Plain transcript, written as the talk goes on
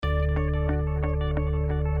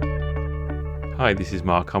Hi, this is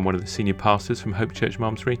Mark. I'm one of the senior pastors from Hope Church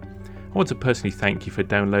Malmesbury. I want to personally thank you for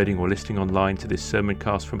downloading or listening online to this sermon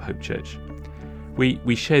cast from Hope Church.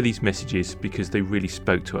 We share these messages because they really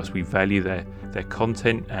spoke to us. We value their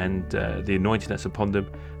content and the anointing that's upon them,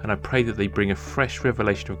 and I pray that they bring a fresh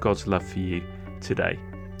revelation of God's love for you today.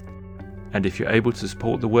 And if you're able to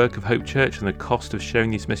support the work of Hope Church and the cost of sharing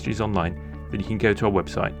these messages online, then you can go to our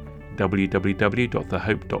website,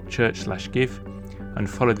 www.thehope.church/give, and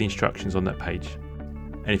follow the instructions on that page.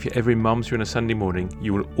 And if you're ever in Malmesbury on a Sunday morning,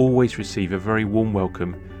 you will always receive a very warm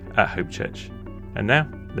welcome at Hope Church. And now,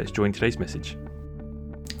 let's join today's message.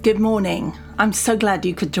 Good morning. I'm so glad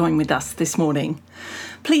you could join with us this morning.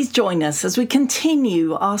 Please join us as we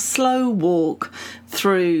continue our slow walk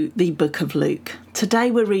through the book of Luke. Today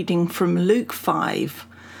we're reading from Luke 5,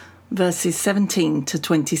 verses 17 to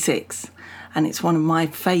 26, and it's one of my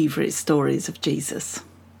favourite stories of Jesus.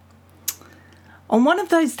 On one of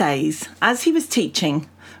those days, as he was teaching,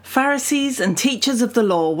 Pharisees and teachers of the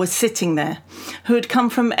law were sitting there, who had come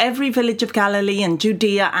from every village of Galilee and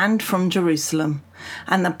Judea and from Jerusalem.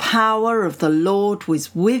 And the power of the Lord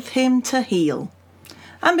was with him to heal.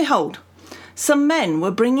 And behold, some men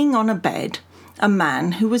were bringing on a bed a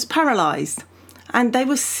man who was paralysed, and they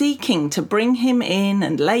were seeking to bring him in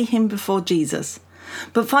and lay him before Jesus.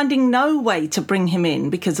 But finding no way to bring him in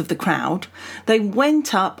because of the crowd, they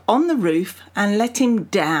went up on the roof and let him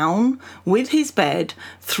down with his bed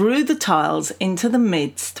through the tiles into the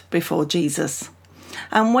midst before Jesus.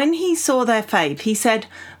 And when he saw their faith, he said,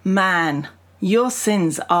 "Man, your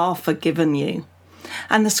sins are forgiven you."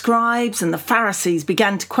 And the scribes and the Pharisees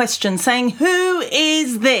began to question, saying, "Who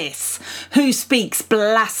is this who speaks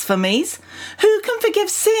blasphemies? Who can forgive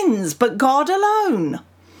sins but God alone?"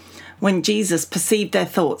 When Jesus perceived their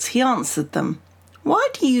thoughts, he answered them, "Why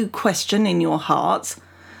do you question in your hearts?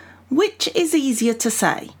 Which is easier to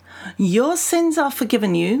say, 'Your sins are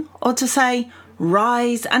forgiven you,' or to say,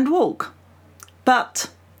 'Rise and walk'? But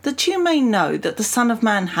that you may know that the Son of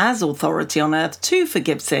Man has authority on earth to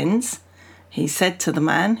forgive sins," he said to the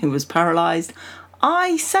man who was paralysed,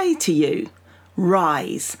 "I say to you,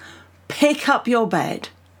 rise, pick up your bed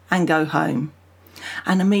and go home."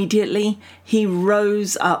 And immediately he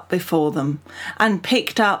rose up before them and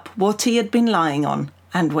picked up what he had been lying on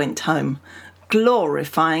and went home,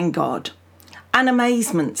 glorifying God. And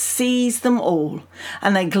amazement seized them all,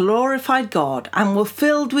 and they glorified God and were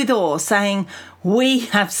filled with awe, saying, "We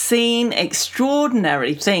have seen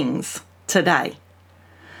extraordinary things today."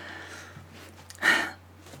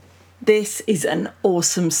 This is an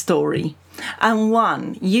awesome story, and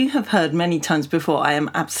one you have heard many times before, I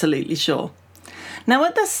am absolutely sure. Now,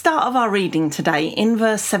 at the start of our reading today, in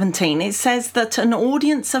verse 17, it says that an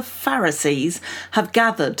audience of Pharisees have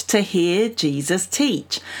gathered to hear Jesus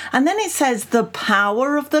teach. And then it says the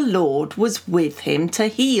power of the Lord was with him to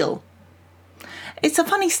heal. It's a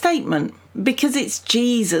funny statement because it's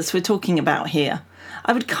Jesus we're talking about here.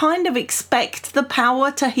 I would kind of expect the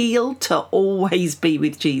power to heal to always be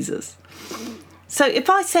with Jesus. So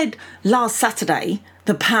if I said last Saturday,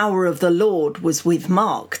 the power of the Lord was with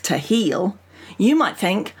Mark to heal, you might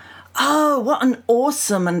think, "Oh, what an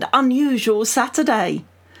awesome and unusual Saturday."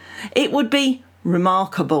 It would be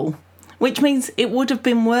remarkable, which means it would have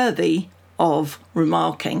been worthy of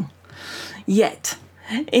remarking. Yet,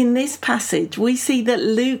 in this passage, we see that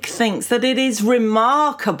Luke thinks that it is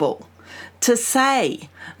remarkable to say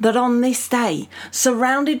that on this day,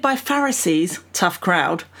 surrounded by Pharisees, tough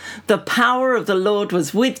crowd, the power of the Lord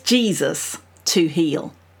was with Jesus to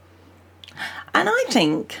heal. And I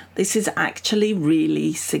think this is actually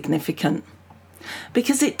really significant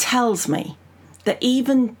because it tells me that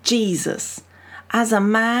even Jesus, as a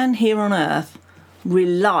man here on earth,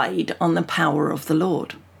 relied on the power of the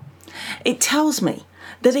Lord. It tells me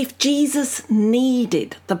that if Jesus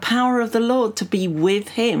needed the power of the Lord to be with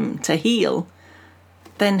him to heal,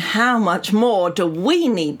 then how much more do we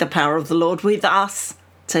need the power of the Lord with us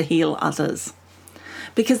to heal others?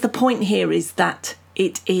 Because the point here is that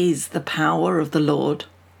it is the power of the Lord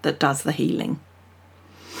that does the healing.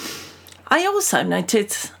 I also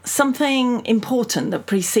noticed something important that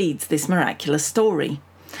precedes this miraculous story.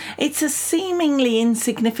 It's a seemingly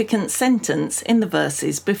insignificant sentence in the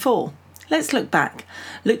verses before. Let's look back.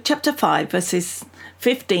 Luke chapter 5, verses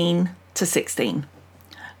 15 to 16.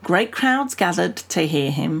 Great crowds gathered to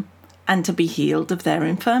hear him and to be healed of their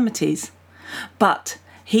infirmities. But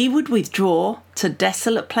he would withdraw to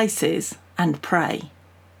desolate places and pray.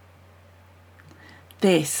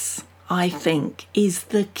 This, I think, is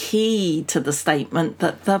the key to the statement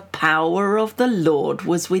that the power of the Lord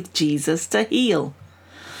was with Jesus to heal.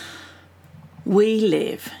 We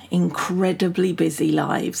live incredibly busy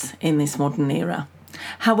lives in this modern era.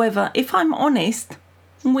 However, if I'm honest,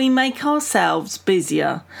 we make ourselves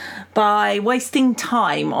busier by wasting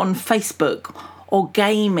time on Facebook or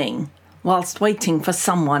gaming whilst waiting for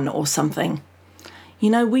someone or something.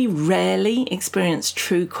 You know, we rarely experience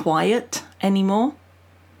true quiet anymore.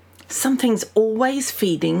 Something's always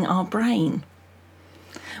feeding our brain.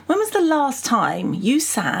 When was the last time you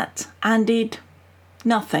sat and did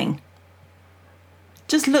nothing?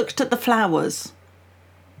 Just looked at the flowers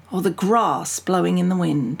or the grass blowing in the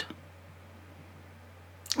wind?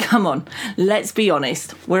 Come on, let's be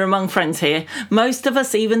honest. We're among friends here. Most of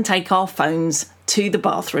us even take our phones to the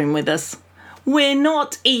bathroom with us. We're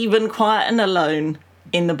not even quiet and alone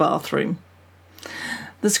in the bathroom.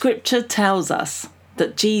 The scripture tells us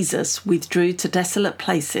that Jesus withdrew to desolate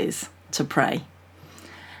places to pray.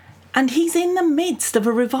 And he's in the midst of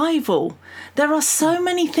a revival. There are so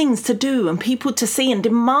many things to do and people to see and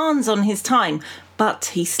demands on his time,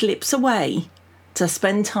 but he slips away to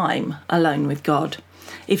spend time alone with God.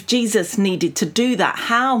 If Jesus needed to do that,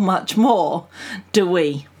 how much more do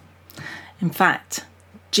we? In fact,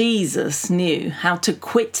 Jesus knew how to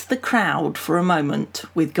quit the crowd for a moment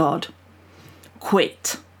with God.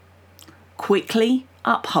 Quit. Quickly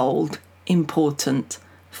uphold important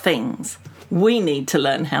things. We need to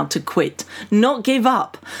learn how to quit, not give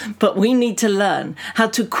up, but we need to learn how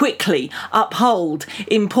to quickly uphold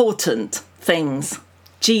important things.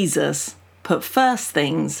 Jesus put first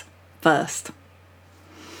things first.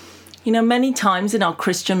 You know, many times in our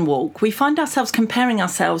Christian walk, we find ourselves comparing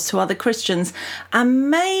ourselves to other Christians and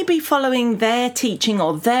maybe following their teaching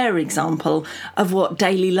or their example of what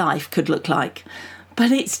daily life could look like.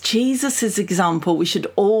 But it's Jesus' example we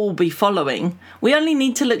should all be following. We only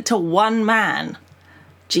need to look to one man,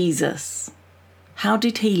 Jesus. How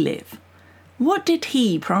did he live? What did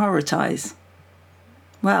he prioritise?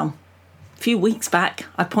 Well, a few weeks back,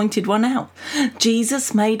 I pointed one out.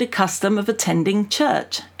 Jesus made a custom of attending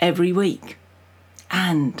church every week.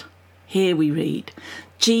 And here we read,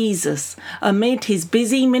 Jesus, amid his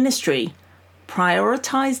busy ministry,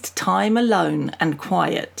 prioritised time alone and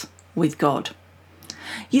quiet with God.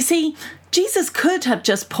 You see, Jesus could have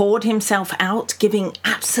just poured himself out, giving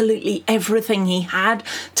absolutely everything he had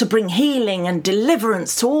to bring healing and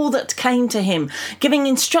deliverance to all that came to him, giving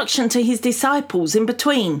instruction to his disciples in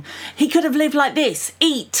between. He could have lived like this: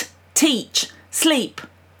 eat, teach, sleep,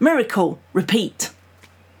 miracle, repeat.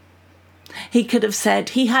 He could have said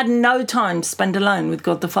he had no time to spend alone with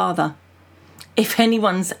God the Father. If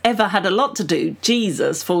anyone's ever had a lot to do,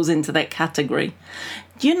 Jesus falls into that category.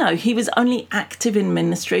 You know, he was only active in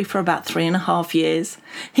ministry for about 3.5 years.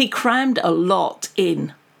 He crammed a lot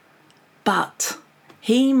in, but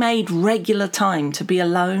he made regular time to be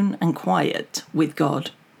alone and quiet with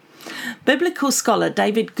God. Biblical scholar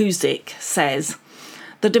David Guzik says,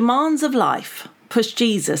 the demands of life push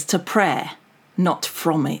Jesus to prayer, not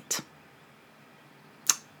from it.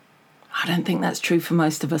 I don't think that's true for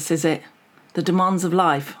most of us, is it? The demands of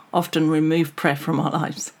life often remove prayer from our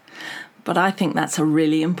lives. But I think that's a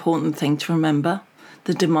really important thing to remember.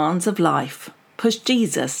 The demands of life push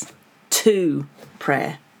Jesus to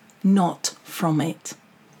prayer, not from it.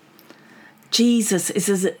 Jesus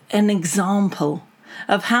is an example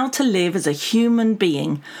of how to live as a human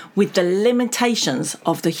being with the limitations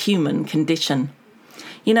of the human condition.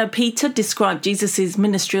 You know, Peter described Jesus'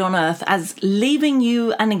 ministry on earth as leaving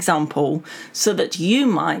you an example so that you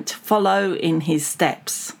might follow in his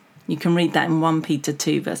steps. You can read that in 1 Peter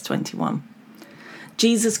 2, verse 21.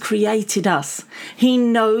 Jesus created us. He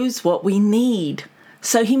knows what we need.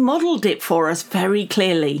 So he modelled it for us very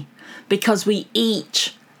clearly, because we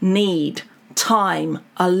each need time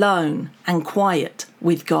alone and quiet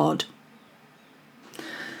with God.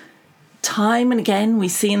 Time and again, we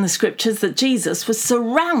see in the scriptures that Jesus was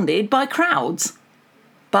surrounded by crowds.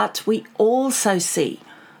 But we also see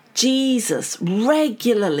Jesus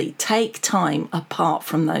regularly take time apart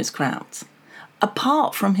from those crowds,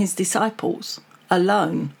 apart from his disciples,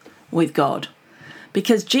 alone with God,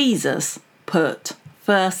 because Jesus put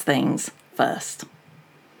first things first.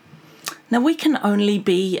 Now, we can only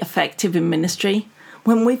be effective in ministry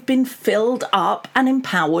when we've been filled up and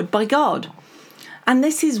empowered by God. And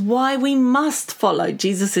this is why we must follow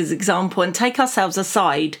Jesus' example and take ourselves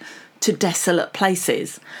aside to desolate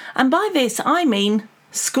places. And by this, I mean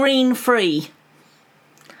screen free.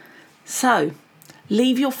 So,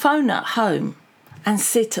 leave your phone at home and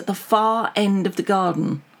sit at the far end of the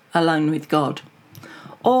garden alone with God.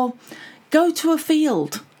 Or go to a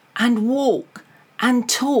field and walk and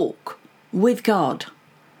talk with God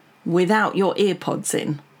without your earpods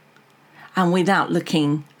in. and without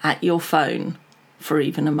looking at your phone for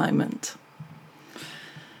even a moment.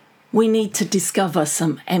 We need to discover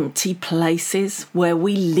some empty places where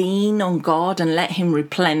we lean on God and let Him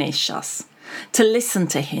replenish us, to listen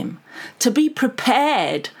to Him, to be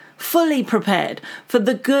prepared, fully prepared for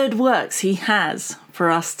the good works He has for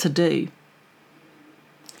us to do.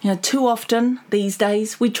 Too often these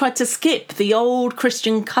days we try to skip the old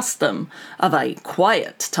Christian custom of a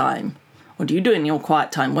quiet time. What do you do in your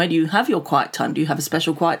quiet time? Where do you have your quiet time? Do you have a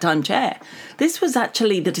special quiet time chair? This was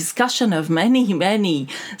actually the discussion of many, many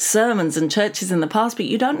sermons and churches in the past, but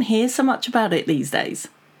you don't hear so much about it these days.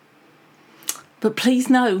 But please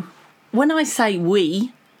know, when I say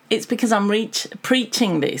we, it's because I'm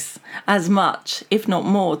preaching this as much, if not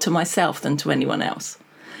more, to myself than to anyone else.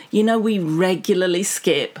 We regularly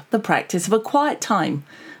skip the practice of a quiet time.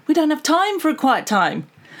 We don't have time for a quiet time.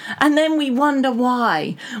 And then we wonder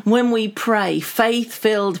why, when we pray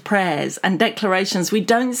faith-filled prayers and declarations, we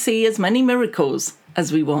don't see as many miracles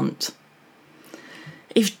as we want.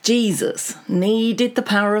 If Jesus needed the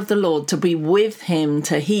power of the Lord to be with Him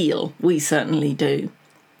to heal, we certainly do.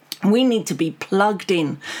 We need to be plugged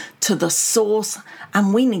in to the source,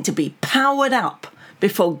 and we need to be powered up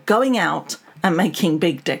before going out and making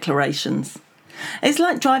big declarations. It's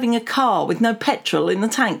like driving a car with no petrol in the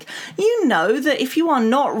tank. You know that if you are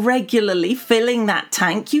not regularly filling that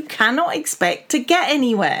tank, you cannot expect to get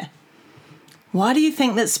anywhere. Why do you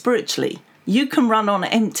think that spiritually you can run on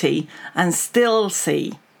empty and still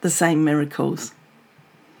see the same miracles?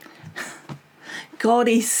 God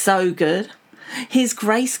is so good. His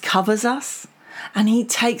grace covers us and He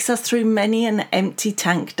takes us through many an empty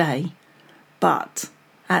tank day. But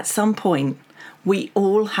at some point, we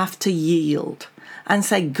all have to yield and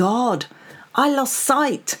say, God, I lost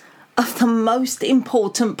sight of the most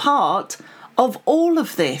important part of all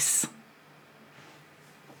of this.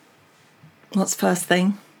 What's first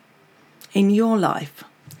thing? In your life,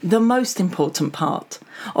 the most important part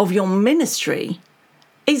of your ministry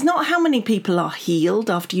is not how many people are healed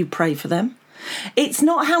after you pray for them. It's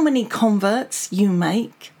not how many converts you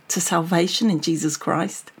make to salvation in Jesus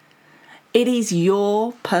Christ. It is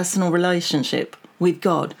your personal relationship with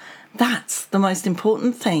God. That's the most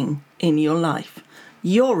important thing in your life.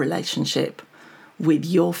 Your relationship with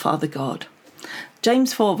your Father God.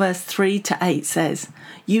 James 4 verse 3-8 says,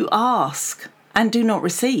 "You ask and do not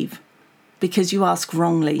receive, because you ask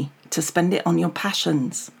wrongly to spend it on your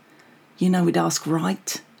passions." We'd ask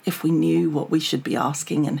right if we knew what we should be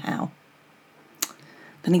asking and how.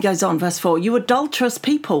 Then he goes on, verse 4, "You adulterous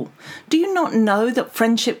people, do you not know that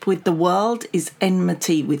friendship with the world is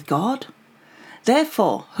enmity with God?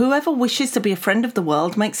 Therefore, whoever wishes to be a friend of the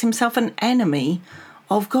world makes himself an enemy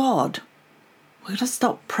of God." We've got to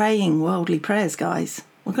stop praying worldly prayers, guys.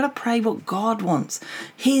 We've got to pray what God wants.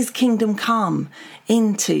 His kingdom come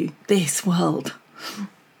into this world.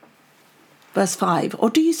 Verse 5, "Or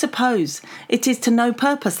do you suppose it is to no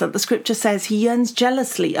purpose that the scripture says He yearns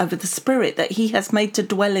jealously over the Spirit that He has made to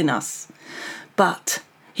dwell in us? But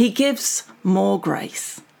He gives more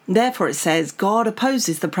grace. Therefore it says, God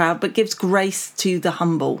opposes the proud but gives grace to the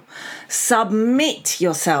humble. Submit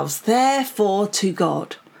yourselves therefore to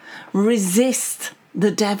God. Resist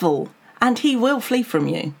the devil and he will flee from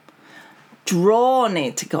you. Draw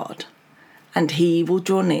near to God and He will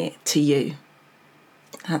draw near to you."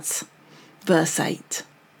 That's verse 8.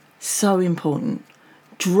 So important.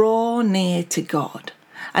 Draw near to God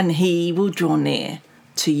and He will draw near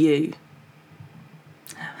to you.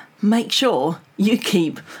 Make sure you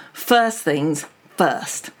keep first things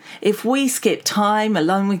first. If we skip time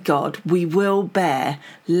alone with God, we will bear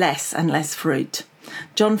less and less fruit.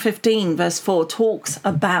 John 15 verse 4 talks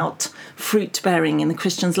about fruit bearing in the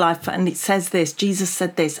Christian's life, and it says this, Jesus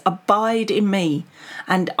said this, "Abide in me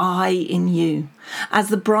and I in you. As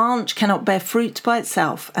the branch cannot bear fruit by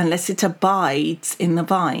itself unless it abides in the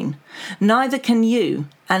vine, neither can you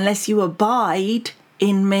unless you abide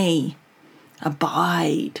in me."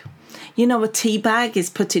 Abide. A tea bag is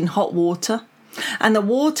put in hot water and the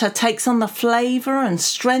water takes on the flavour and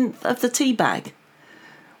strength of the tea bag.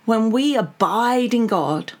 When we abide in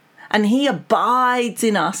God and He abides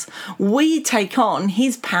in us, we take on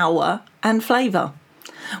His power and flavour.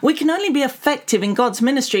 We can only be effective in God's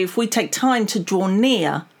ministry if we take time to draw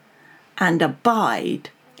near and abide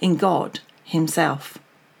in God Himself.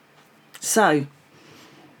 So,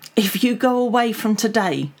 if you go away from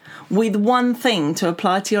today with one thing to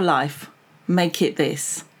apply to your life, make it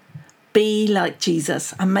this. Be like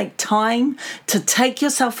Jesus and make time to take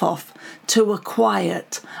yourself off to a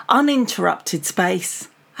quiet, uninterrupted space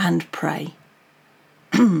and pray.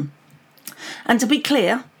 And to be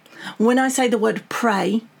clear, when I say the word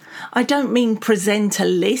pray, I don't mean present a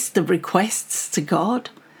list of requests to God.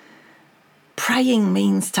 Praying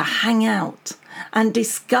means to hang out and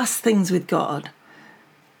discuss things with God.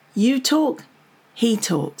 You talk, he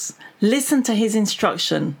talks. Listen to his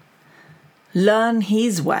instruction. Learn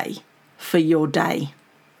his way for your day.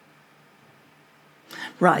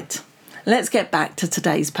 Right, let's get back to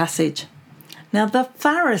today's passage. Now, the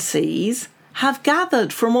Pharisees have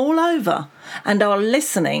gathered from all over and are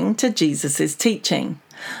listening to Jesus' teaching.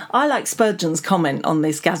 I like Spurgeon's comment on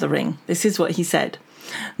this gathering. This is what he said.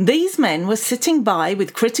 These men were sitting by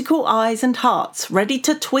with critical eyes and hearts, ready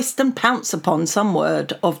to twist and pounce upon some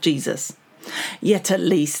word of Jesus. Yet at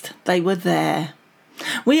least they were there.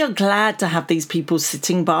 We are glad to have these people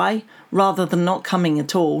sitting by, rather than not coming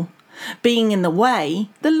at all. Being in the way,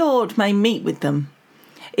 the Lord may meet with them.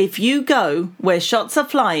 If you go where shots are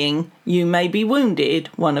flying, you may be wounded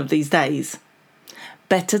one of these days.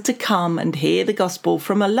 Better to come and hear the gospel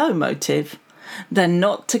from a low motive than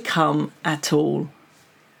not to come at all.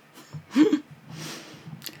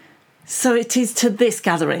 So it is to this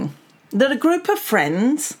gathering that a group of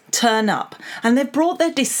friends turn up, and they've brought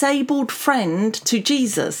their disabled friend to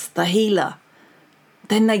Jesus, the healer.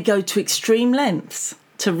 Then they go to extreme lengths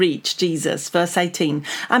to reach Jesus. Verse 18,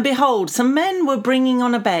 and behold, some men were bringing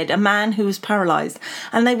on a bed a man who was paralysed,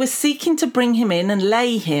 and they were seeking to bring him in and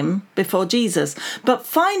lay him before Jesus. But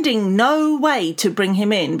finding no way to bring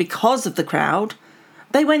him in because of the crowd,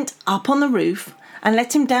 they went up on the roof and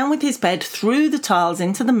let him down with his bed through the tiles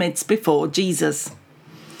into the midst before Jesus.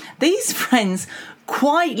 These friends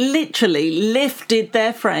quite literally lifted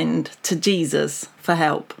their friend to Jesus for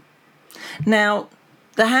help. Now,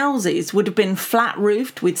 the houses would have been flat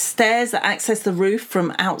roofed with stairs that access the roof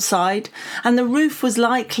from outside, and the roof was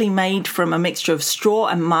likely made from a mixture of straw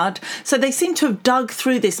and mud, so they seem to have dug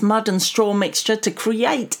through this mud and straw mixture to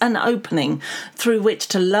create an opening through which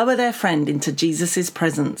to lower their friend into Jesus'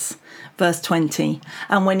 presence. Verse 20,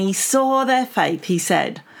 and when he saw their faith, he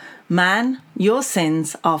said, "Man, your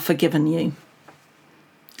sins are forgiven you."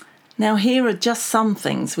 Now, here are just some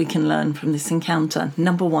things we can learn from this encounter.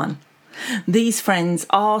 Number one, these friends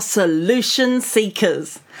are solution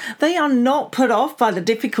seekers. They are not put off by the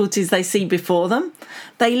difficulties they see before them.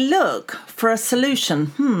 They look for a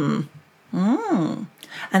solution.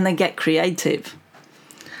 And they get creative.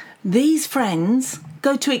 These friends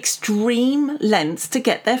go to extreme lengths to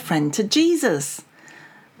get their friend to Jesus.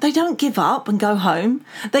 They don't give up and go home.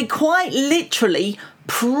 They quite literally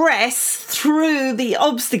press through the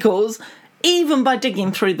obstacles, even by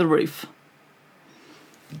digging through the roof.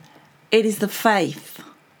 It is the faith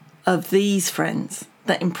of these friends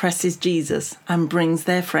that impresses Jesus and brings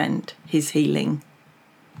their friend his healing.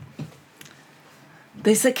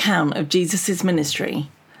 This account of Jesus' ministry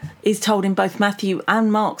is told in both Matthew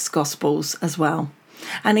and Mark's Gospels as well.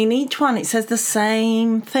 And in each one it says the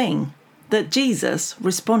same thing, that Jesus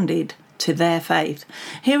responded to their faith.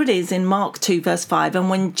 Here it is in Mark 2 verse 5, and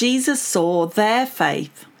when Jesus saw their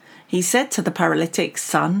faith, he said to the paralytic,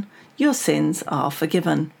 "Son, your sins are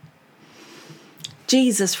forgiven."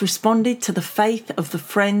 Jesus responded to the faith of the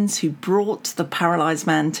friends who brought the paralysed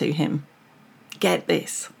man to him. Get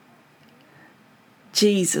this.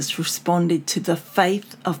 Jesus responded to the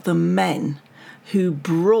faith of the men who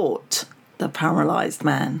brought the paralysed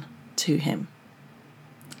man to him.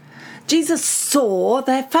 Jesus saw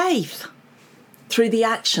their faith through the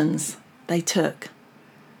actions they took.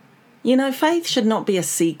 You know, faith should not be a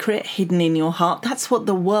secret hidden in your heart. That's what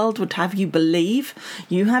the world would have you believe.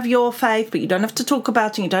 You have your faith, but you don't have to talk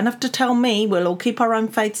about it. You don't have to tell me. We'll all keep our own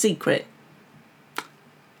faith secret.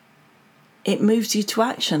 It moves you to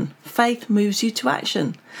action. Faith moves you to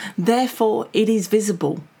action. Therefore, it is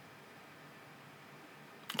visible.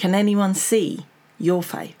 Can anyone see your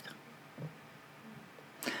faith?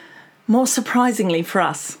 More surprisingly for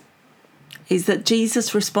us is that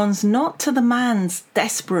Jesus responds not to the man's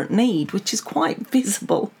desperate need, which is quite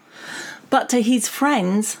visible, but to his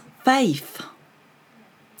friend's faith.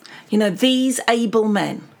 You know, these able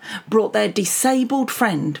men brought their disabled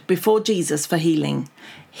friend before Jesus for healing.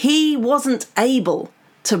 He wasn't able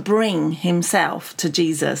to bring himself to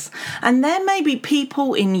Jesus. And there may be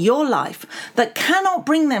people in your life that cannot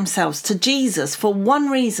bring themselves to Jesus for one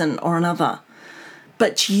reason or another.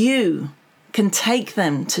 But you can take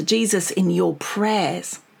them to Jesus in your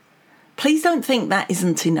prayers. Please don't think that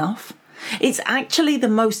isn't enough. It's actually the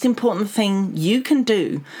most important thing you can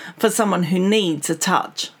do for someone who needs a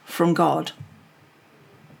touch from God.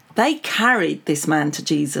 They carried this man to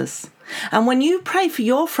Jesus. And when you pray for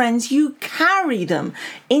your friends, you carry them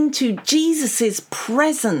into Jesus'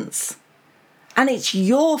 presence. And it's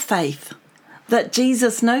your faith that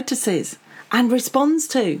Jesus notices and responds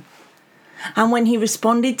to. And when he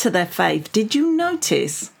responded to their faith, did you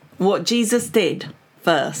notice what Jesus did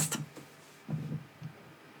first?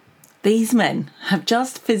 These men have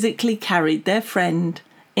just physically carried their friend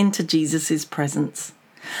into Jesus' presence.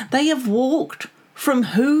 They have walked from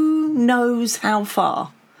who knows how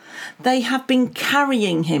far. They have been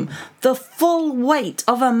carrying him, the full weight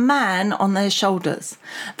of a man on their shoulders.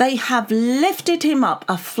 They have lifted him up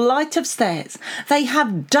a flight of stairs. They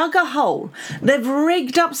have dug a hole. They've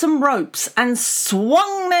rigged up some ropes and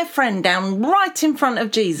swung their friend down right in front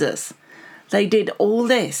of Jesus. They did all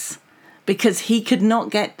this because he could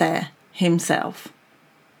not get there himself.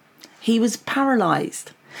 He was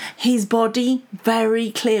paralyzed. His body very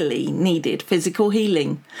clearly needed physical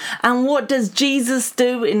healing. And what does Jesus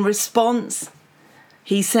do in response?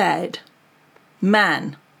 He said,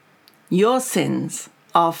 "Man, your sins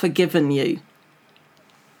are forgiven you."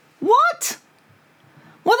 What?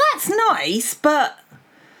 Well, that's nice, but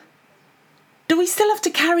do we still have to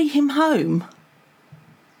carry him home?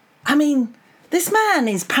 I mean, this man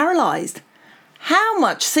is paralyzed. How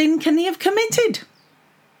much sin can he have committed?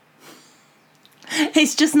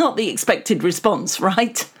 It's just not the expected response,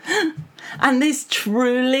 right? And this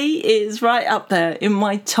truly is right up there in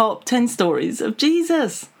my top 10 stories of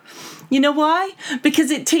Jesus. You know why?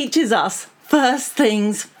 Because it teaches us first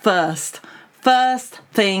things first. First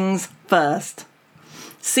things first.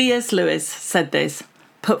 C.S. Lewis said this: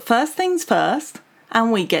 put first things first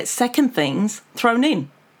and we get second things thrown in.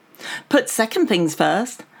 Put second things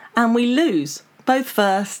first and we lose both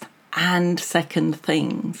first and second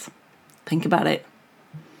things. Think about it.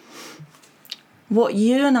 What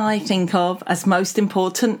you and I think of as most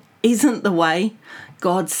important isn't the way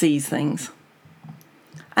God sees things.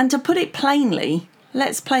 And to put it plainly,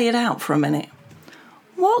 let's play it out for a minute.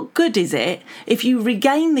 What good is it if you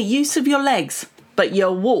regain the use of your legs, but you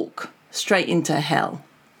walk straight into hell?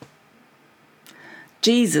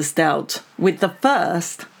 Jesus dealt with the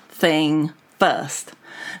first thing first.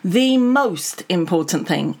 The most important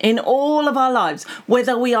thing in all of our lives,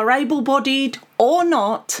 whether we are able-bodied or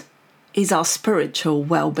not, is our spiritual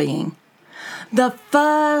well-being. The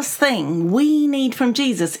first thing we need from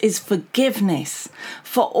Jesus is forgiveness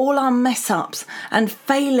for all our mess-ups and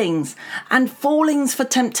failings and fallings for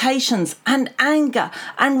temptations and anger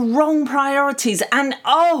and wrong priorities. And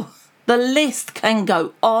the list can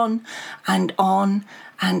go on and on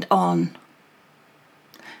and on.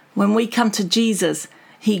 When we come to Jesus,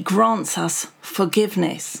 he grants us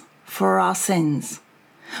forgiveness for our sins,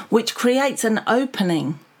 which creates an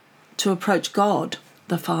opening to approach God,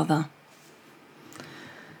 the Father.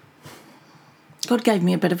 God gave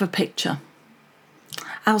me a bit of a picture.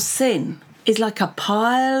 Our sin is like a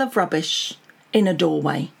pile of rubbish in a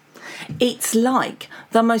doorway. It's like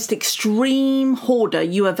the most extreme hoarder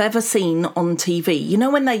you have ever seen on TV. You know,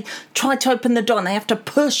 when they try to open the door and they have to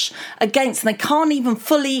push against and they can't even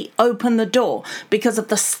fully open the door because of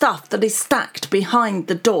the stuff that is stacked behind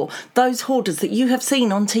the door. Those hoarders that you have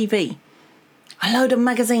seen on TV. A load of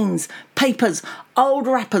magazines, papers, old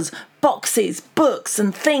wrappers, boxes, books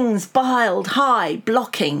and things piled high,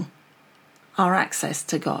 blocking our access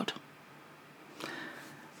to God.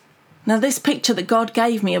 Now, this picture that God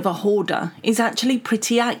gave me of a hoarder is actually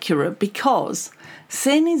pretty accurate because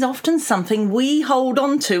sin is often something we hold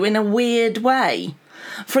on to in a weird way.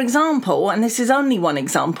 For example, and this is only one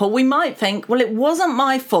example, we might think, well, it wasn't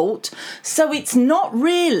my fault, so it's not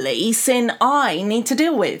really sin I need to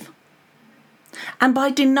deal with. And by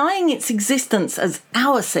denying its existence as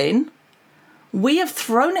our sin, we have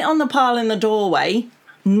thrown it on the pile in the doorway,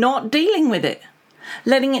 not dealing with it,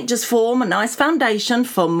 letting it just form a nice foundation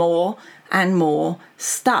for more and more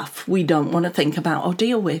stuff we don't want to think about or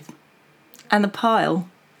deal with. And the pile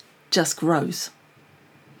just grows.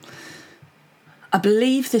 I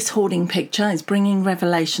believe this hoarding picture is bringing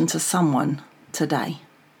revelation to someone today.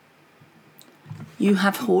 You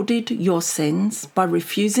have hoarded your sins by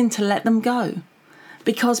refusing to let them go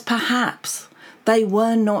because perhaps they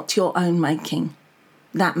were not your own making.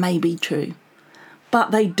 That may be true,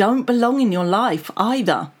 but they don't belong in your life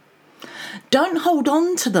either. Don't hold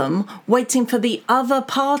on to them waiting for the other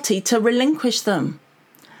party to relinquish them.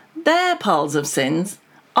 Their piles of sins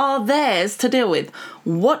are theirs to deal with.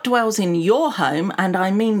 What dwells in your home, and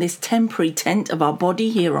I mean this temporary tent of our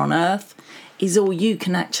body here on earth, is all you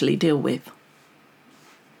can actually deal with.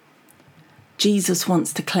 Jesus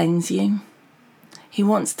wants to cleanse you. He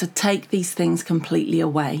wants to take these things completely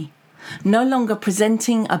away, no longer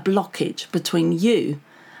presenting a blockage between you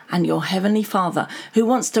and your Heavenly Father, who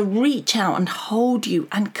wants to reach out and hold you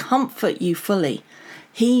and comfort you fully.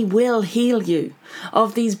 He will heal you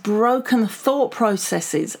of these broken thought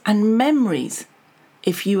processes and memories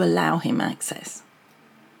if you allow him access.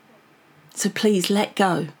 So please let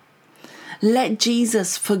go. Let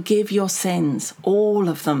Jesus forgive your sins, all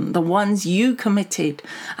of them, the ones you committed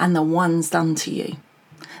and the ones done to you.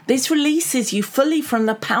 This releases you fully from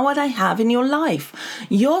the power they have in your life.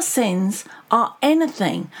 Your sins are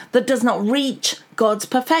anything that does not reach God's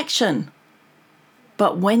perfection.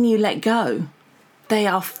 But when you let go, they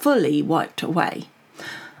are fully wiped away.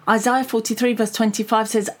 Isaiah 43 verse 25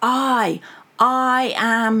 says, I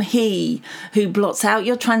am he who blots out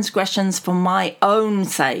your transgressions for my own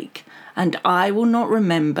sake, and I will not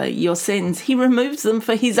remember your sins. He removes them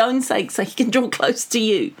for his own sake so he can draw close to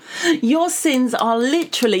you. Your sins are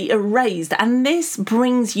literally erased, and this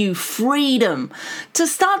brings you freedom to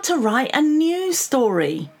start to write a new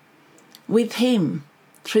story with him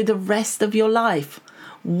through the rest of your life,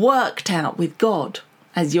 worked out with God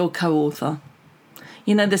as your co-author.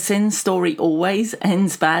 You know, the sin story always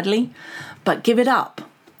ends badly, but give it up,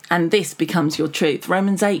 and this becomes your truth.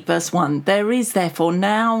 Romans 8 verse 1, there is therefore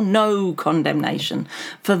now no condemnation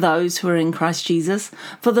for those who are in Christ Jesus,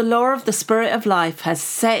 for the law of the Spirit of life has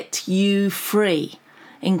set you free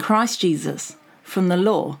in Christ Jesus from the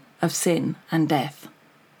law of sin and death.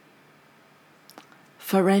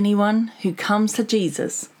 For anyone who comes to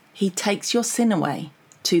Jesus, he takes your sin away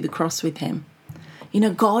to the cross with him. You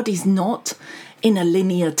know, God is not in a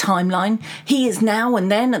linear timeline. He is now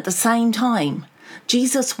and then at the same time.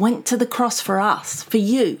 Jesus went to the cross for us, for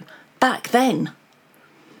you, back then.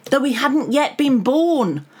 Though we hadn't yet been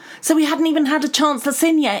born, so we hadn't even had a chance to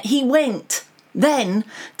sin yet, he went then,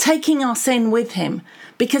 taking our sin with him,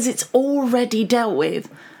 because it's already dealt with.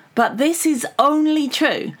 But this is only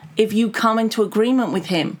true if you come into agreement with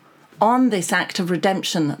him on this act of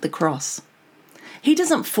redemption at the cross. He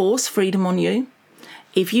doesn't force freedom on you.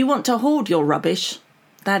 If you want to hoard your rubbish,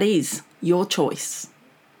 that is your choice.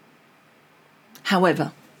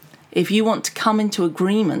 However, if you want to come into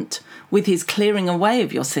agreement with his clearing away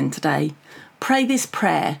of your sin today, pray this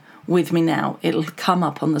prayer with me now. It'll come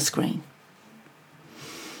up on the screen.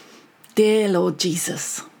 Dear Lord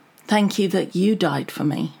Jesus, thank you that you died for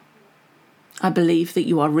me. I believe that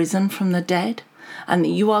you are risen from the dead and that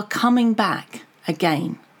you are coming back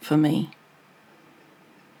again for me.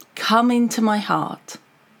 Come into my heart.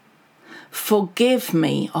 Forgive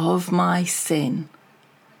me of my sin.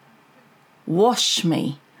 Wash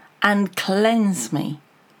me and cleanse me.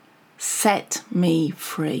 Set me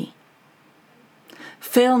free.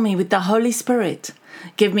 Fill me with the Holy Spirit.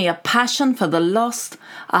 Give me a passion for the lost,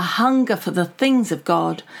 a hunger for the things of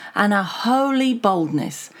God, and a holy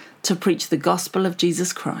boldness to preach the gospel of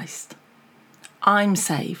Jesus Christ. I'm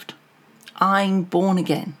saved. I'm born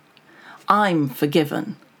again. I'm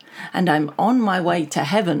forgiven. And I'm on my way to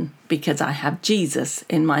heaven because I have Jesus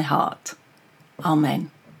in my heart.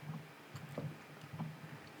 Amen.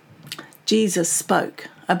 Jesus spoke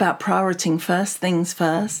about prioritizing first things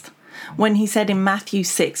first when he said in Matthew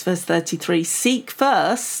 6 verse 33, seek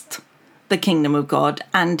first the kingdom of God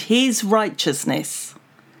and his righteousness,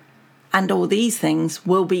 and all these things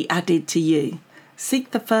will be added to you.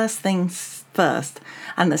 Seek the first things first,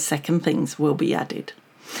 and the second things will be added.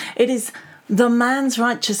 It is the man's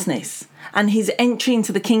righteousness and his entry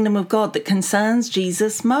into the kingdom of God that concerns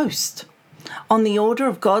Jesus most. On the order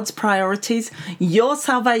of God's priorities, your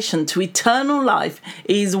salvation to eternal life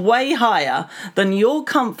is way higher than your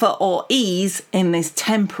comfort or ease in this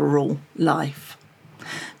temporal life.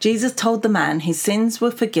 Jesus told the man his sins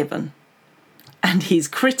were forgiven, and his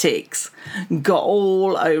critics got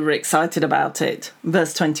all overexcited about it.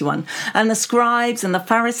 Verse 21, and the scribes and the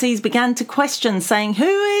Pharisees began to question, saying, who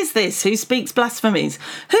is this who speaks blasphemies?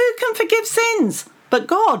 Who can forgive sins but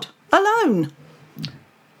God alone?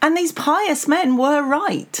 And these pious men were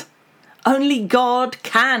right. Only God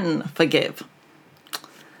can forgive.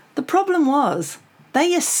 The problem was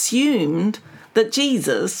they assumed that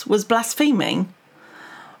Jesus was blaspheming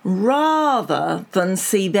rather than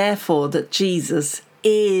see, therefore, that Jesus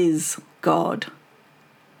is God.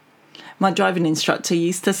 My driving instructor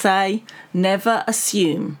used to say, never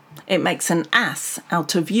assume. It makes an ass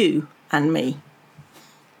out of you and me.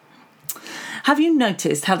 Have you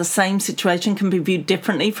noticed how the same situation can be viewed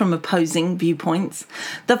differently from opposing viewpoints?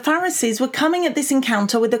 The Pharisees were coming at this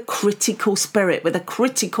encounter with a critical spirit, with a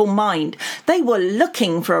critical mind. They were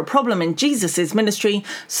looking for a problem in Jesus' ministry,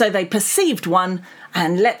 so they perceived one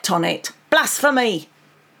and leapt on it. Blasphemy!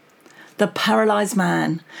 The paralysed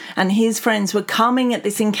man and his friends were coming at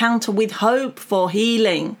this encounter with hope for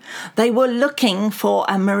healing. They were looking for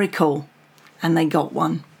a miracle, and they got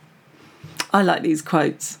one. I like these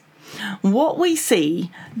quotes. What we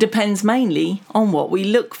see depends mainly on what we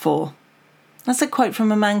look for. That's a quote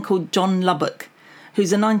from a man called John Lubbock,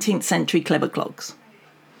 who's a 19th century clever clogs.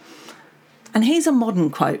 And here's a modern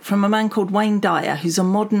quote from a man called Wayne Dyer, who's a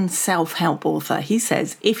modern self-help author. He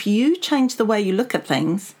says, if you change the way you look at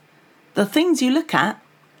things, the things you look at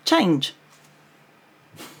change.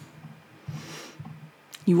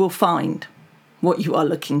 You will find what you are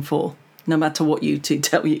looking for, no matter what you two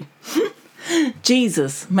tell you.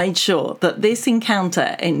 Jesus made sure that this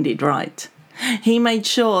encounter ended right. He made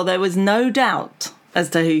sure there was no doubt as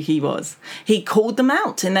to who he was. He called them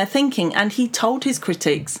out in their thinking, and he told his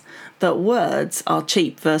critics that words are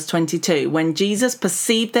cheap. Verse 22, when Jesus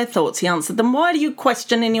perceived their thoughts, he answered them, why do you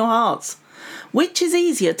question in your hearts? Which is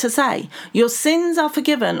easier to say, your sins are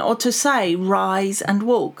forgiven, or to say, rise and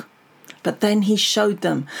walk? But then he showed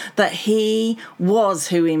them that he was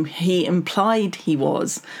who he implied he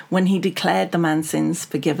was when he declared the man's sins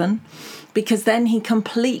forgiven, because then he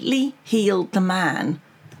completely healed the man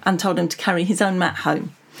and told him to carry his own mat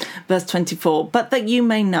home. Verse 24, but that you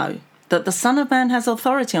may know that the Son of Man has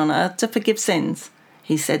authority on earth to forgive sins,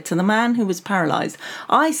 he said to the man who was paralyzed,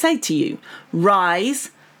 I say to you,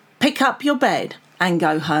 rise, pick up your bed and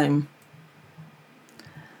go home.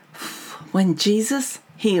 When Jesus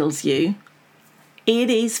heals you, it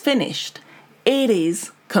is finished. It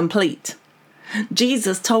is complete.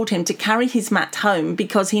 Jesus told him to carry his mat home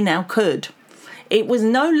because he now could. It was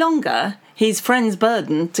no longer his friend's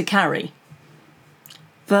burden to carry.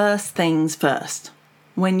 First things first.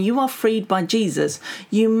 When you are freed by Jesus,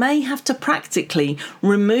 you may have to practically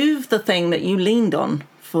remove the thing that you leaned on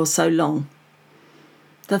for so long.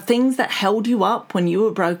 The things that held you up when you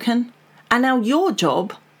were broken are now your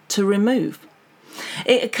job to remove.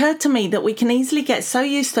 It occurred to me that we can easily get so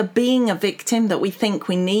used to being a victim that we think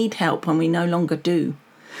we need help when we no longer do.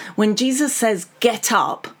 When Jesus says, get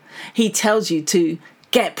up, he tells you to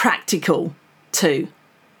get practical too.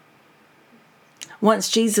 Once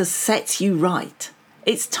Jesus sets you right,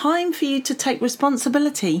 it's time for you to take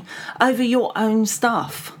responsibility over your own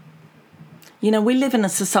stuff. You know, we live in a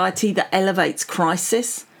society that elevates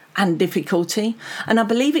crisis and difficulty, and I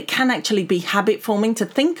believe it can actually be habit forming to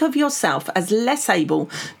think of yourself as less able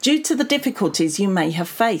due to the difficulties you may have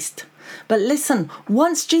faced. But listen,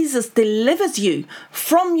 once Jesus delivers you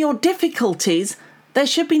from your difficulties, there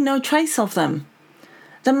should be no trace of them.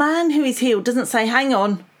 The man who is healed doesn't say, hang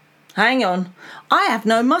on, I have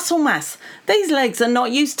no muscle mass. These legs are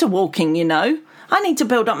not used to walking, you know. I need to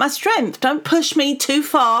build up my strength. Don't push me too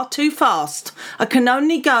far, too fast. I can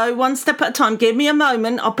only go one step at a time. Give me a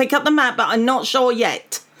moment. I'll pick up the mat, but I'm not sure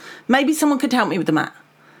yet. Maybe someone could help me with the mat.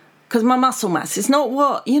 Because my muscle mass is not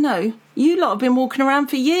what, you know, you lot have been walking around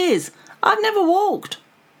for years. I've never walked.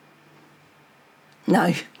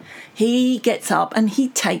 No, he gets up and he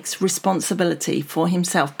takes responsibility for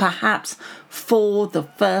himself, perhaps for the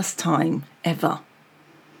first time ever.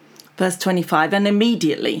 Verse 25, and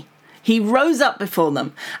immediately he rose up before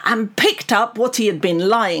them and picked up what he had been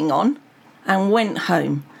lying on and went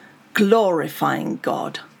home, glorifying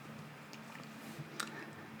God.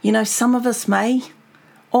 You know, some of us may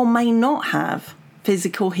or may not have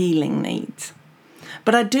physical healing needs.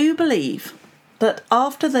 But I do believe that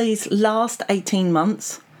after these last 18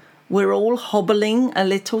 months, we're all hobbling a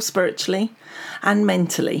little spiritually and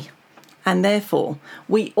mentally. And therefore,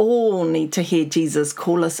 we all need to hear Jesus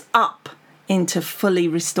call us up into fully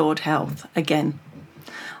restored health again.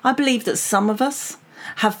 I believe that some of us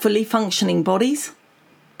have fully functioning bodies,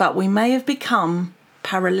 but we may have become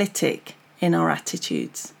paralytic in our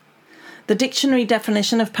attitudes. The dictionary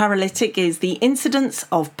definition of paralytic is the incidence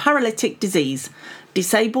of paralytic disease,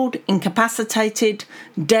 disabled, incapacitated,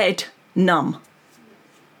 dead, numb.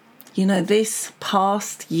 You know, this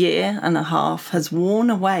past year and a half has worn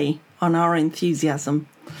away on our enthusiasm.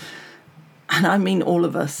 And I mean all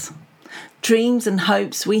of us. Dreams and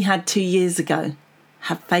hopes we had 2 years ago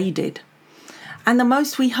have faded. And the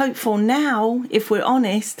most we hope for now, if we're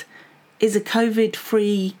honest, is a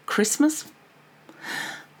COVID-free Christmas.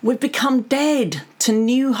 We've become dead to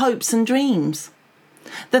new hopes and dreams.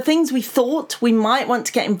 The things we thought we might want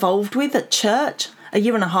to get involved with at church a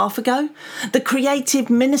year and a half ago, the creative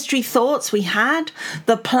ministry thoughts we had,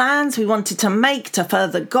 the plans we wanted to make to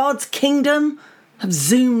further God's kingdom have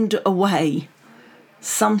zoomed away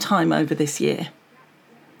sometime over this year.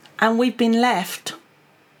 And we've been left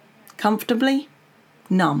comfortably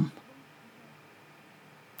numb.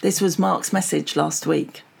 This was Mark's message last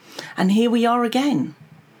week. And here we are again.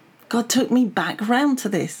 God took me back around to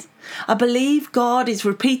this. I believe God is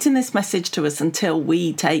repeating this message to us until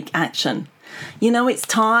we take action. You know, it's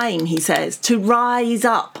time, he says, to rise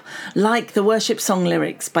up, like the worship song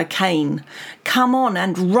lyrics by Cain. Come on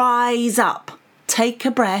and rise up. Take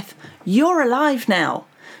a breath. You're alive now.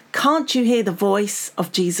 Can't you hear the voice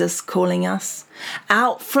of Jesus calling us?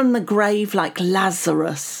 Out from the grave like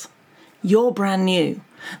Lazarus. You're brand new.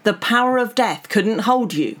 The power of death couldn't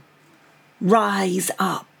hold you. Rise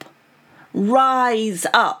up. Rise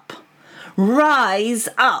up. Rise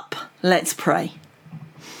up. Let's pray.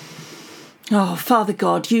 Oh, Father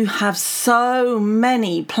God, you have so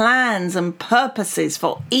many plans and purposes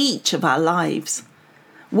for each of our lives.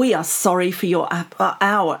 We are sorry for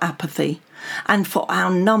our apathy and for our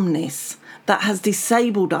numbness that has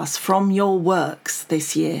disabled us from your works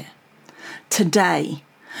this year. Today,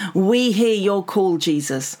 we hear your call,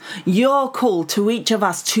 Jesus, your call to each of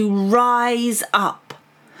us to rise up,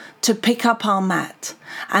 to pick up our mat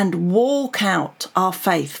and walk out our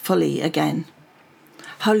faith fully again.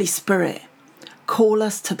 Holy Spirit, call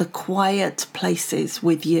us to the quiet places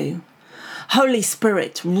with you. Holy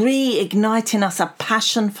Spirit, reignite in us a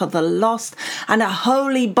passion for the lost and a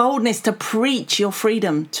holy boldness to preach your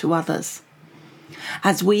freedom to others.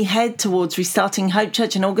 As we head towards restarting Hope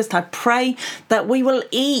Church in August, I pray that we will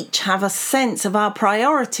each have a sense of our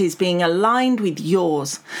priorities being aligned with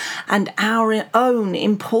yours and our own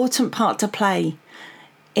important part to play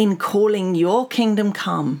in calling your kingdom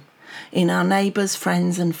come in our neighbours,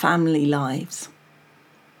 friends and family lives.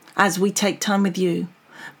 As we take time with you,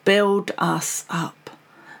 build us up.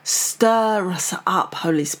 Stir us up,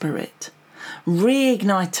 Holy Spirit.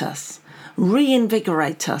 Reignite us.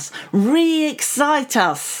 Reinvigorate us. Re-excite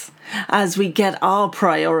us as we get our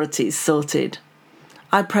priorities sorted.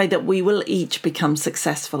 I pray that we will each become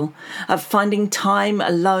successful at finding time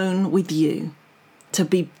alone with you to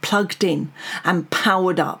be plugged in and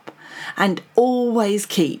powered up and always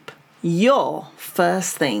keep your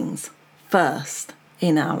first things first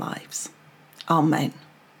in our lives. Amen.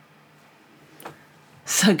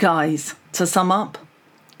 So guys, to sum up,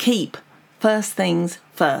 keep first things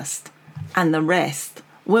first and the rest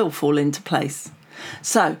will fall into place.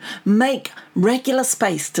 So make regular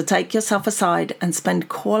space to take yourself aside and spend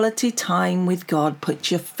quality time with God.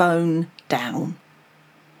 Put your phone down.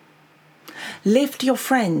 Lift your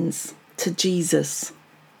friends to Jesus.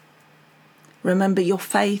 Remember, your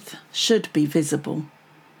faith should be visible.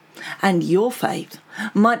 And your faith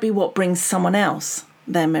might be what brings someone else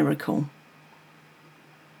their miracle.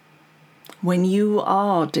 When you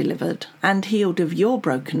are delivered and healed of your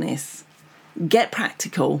brokenness, get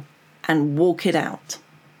practical and walk it out.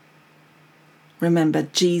 Remember,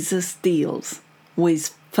 Jesus deals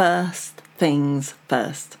with first things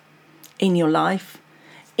first. In your life,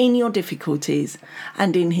 in your difficulties,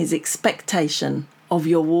 and in his expectation of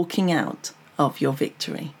your walking out of your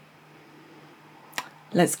victory.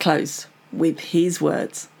 Let's close with his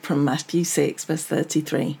words from Matthew 6, verse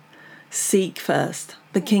 33. Seek first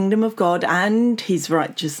the kingdom of God and his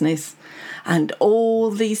righteousness, and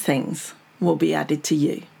all these things will be added to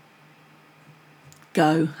you.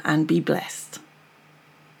 Go and be blessed.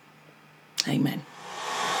 Amen.